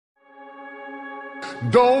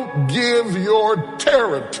don't give your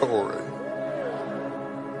territory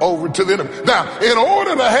over to the enemy. Now, in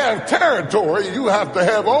order to have territory, you have to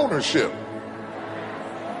have ownership.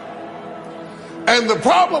 And the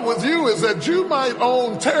problem with you is that you might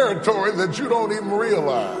own territory that you don't even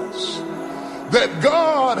realize. That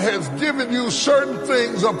God has given you certain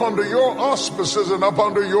things up under your auspices and up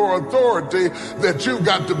under your authority that you've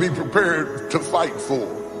got to be prepared to fight for.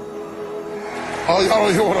 Oh, y'all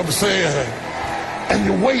don't hear what I'm saying? And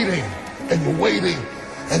you're waiting, and you're waiting,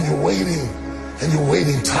 and you're waiting, and you're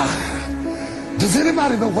waiting tired. Does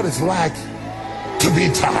anybody know what it's like to be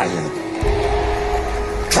tired?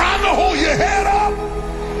 Trying to hold your head up,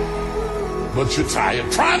 but you're tired.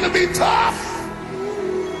 Trying to be tough,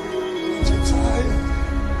 but you're tired.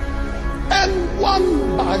 And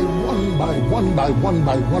one by one,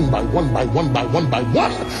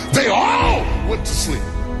 they all went to sleep.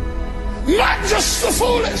 Not just the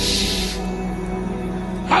foolish.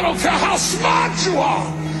 I don't care how smart you are,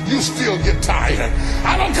 you still get tired.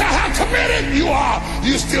 I don't care how committed you are,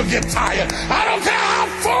 you still get tired. I don't care how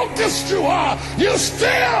focused you are, you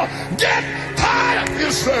still get tired.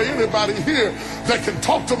 Is there anybody here that can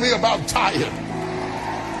talk to me about tired?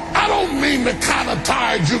 I don't mean the kind of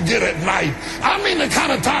tired you get at night. I mean the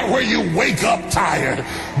kind of tired where you wake up tired,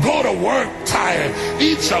 go to work tired,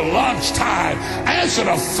 eat your lunch tired, answer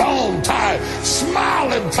the phone tired,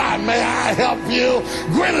 smiling tired, may I help you,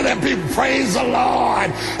 grinning at people, praise the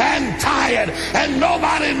Lord, and tired, and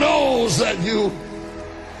nobody knows that you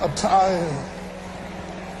are tired.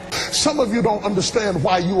 Some of you don't understand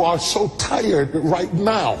why you are so tired right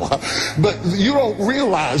now, but you don't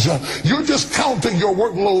realize you're just counting your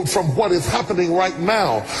workload from what is happening right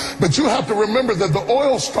now. But you have to remember that the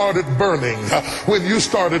oil started burning when you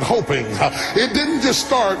started hoping. It didn't just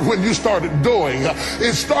start when you started doing.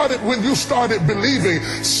 It started when you started believing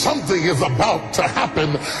something is about to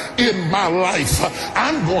happen in my life.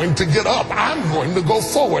 I'm going to get up. I'm going to go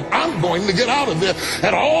forward. I'm going to get out of there.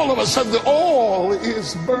 And all of a sudden the oil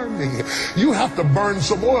is burning. You have to burn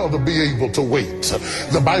some oil to be able to wait.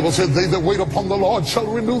 The Bible says they that wait upon the Lord shall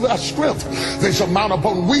renew their strength. They shall mount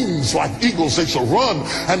upon wings like eagles. They shall run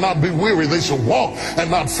and not be weary. They shall walk and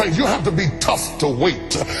not faint. You have to be tough to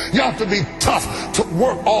wait. You have to be tough to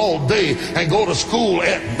work all day and go to school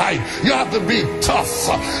at night. You have to be tough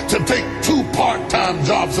to take 2 part-time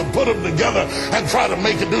jobs and put them together and try to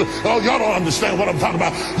make it do. Oh, y'all don't understand what I'm talking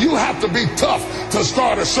about. You have to be tough to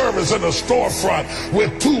start a service in a storefront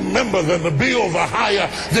with 2 members and the bills are higher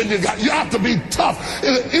than you got. You have to be tough.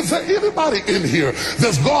 Is there anybody in here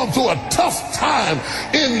that's gone through a tough time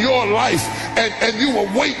in your life and you were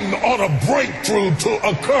waiting on a breakthrough to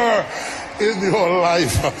occur in your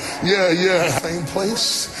life? Yeah. Same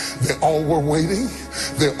place. They all were waiting.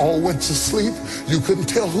 They all went to sleep. You couldn't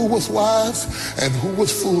tell who was wise and who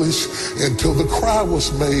was foolish until the cry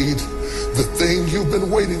was made. The thing you've been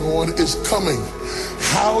waiting on is coming.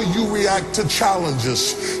 How you react to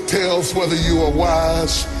challenges tells whether you are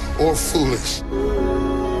wise or foolish.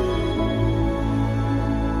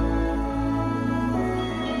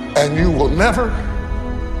 And you will never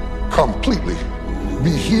completely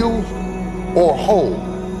be healed or whole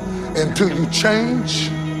until you change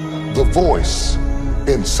the voice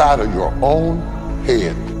inside of your own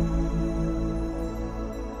head.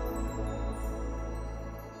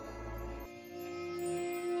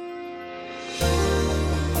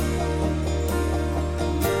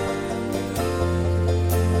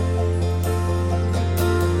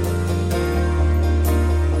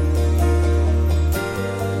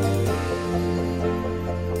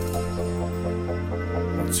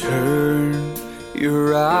 Turn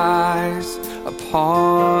your eyes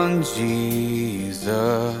upon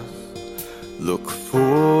Jesus. Look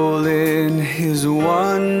full in his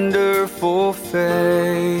wonderful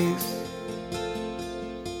face,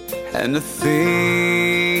 and the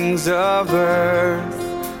things of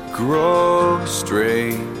earth grow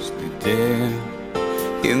strangely dim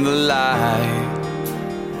in the light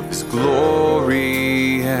of his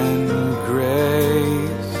glory and grace.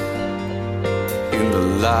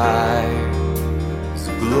 Light, His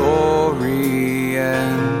glory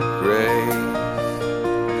and grace.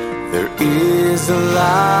 There is a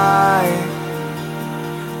light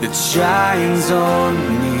that shines on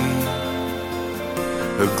me,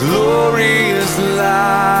 a glorious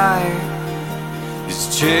light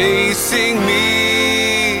is chasing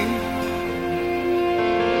me.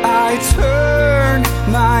 I turn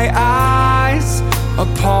my eyes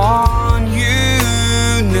upon you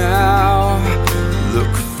now.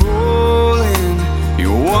 Look full in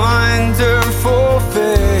your wonderful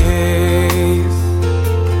face,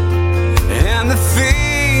 and the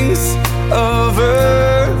things of earth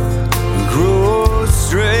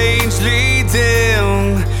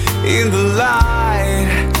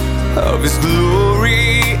of His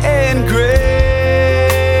glory and grace.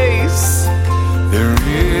 There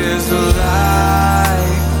is a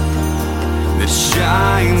light that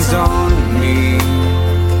shines on me,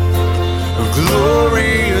 a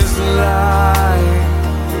glorious light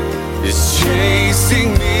is chasing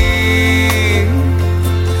me.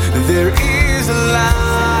 There is a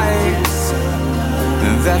light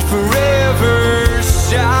that forever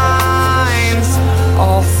shines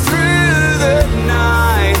all through the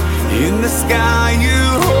night. In the sky you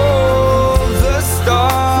hold the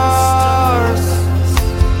stars.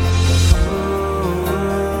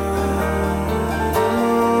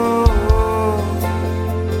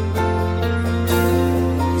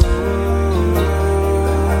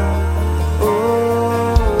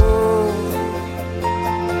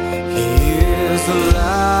 He is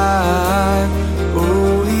alive.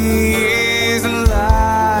 Oh, He is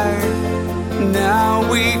alive. Now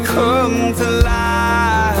we come to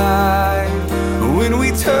life when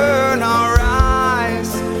we turn our eyes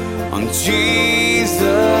on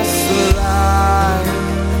Jesus alive.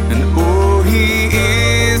 And oh, He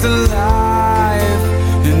is alive.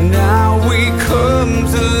 And now we come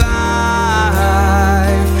to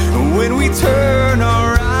life when we turn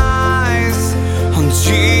our eyes on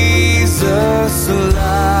Jesus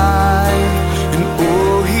alive. And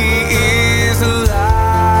oh, He is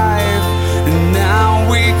alive. And now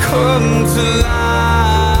we come to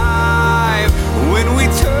life when we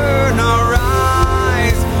turn our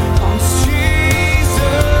eyes on Jesus.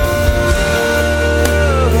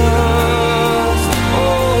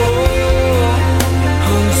 Oh,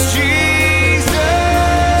 on Jesus.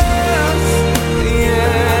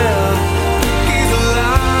 Yeah, He's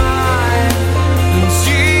alive. On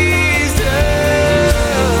Jesus.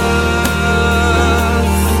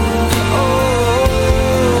 Oh,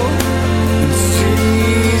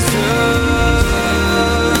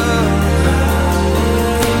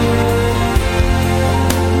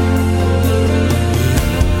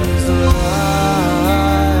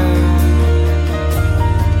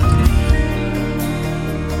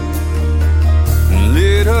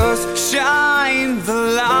 let us shine the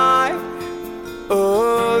light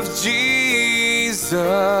of Jesus.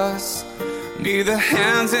 Be the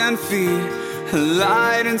hands and feet, a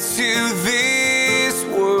light into this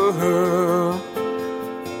world.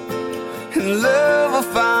 And love will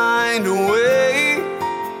find a way.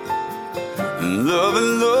 And love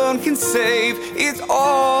alone can save. It's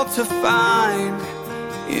all to find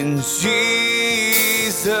in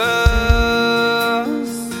Jesus.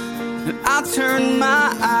 And I turn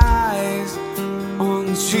my eyes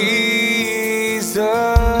on Jesus.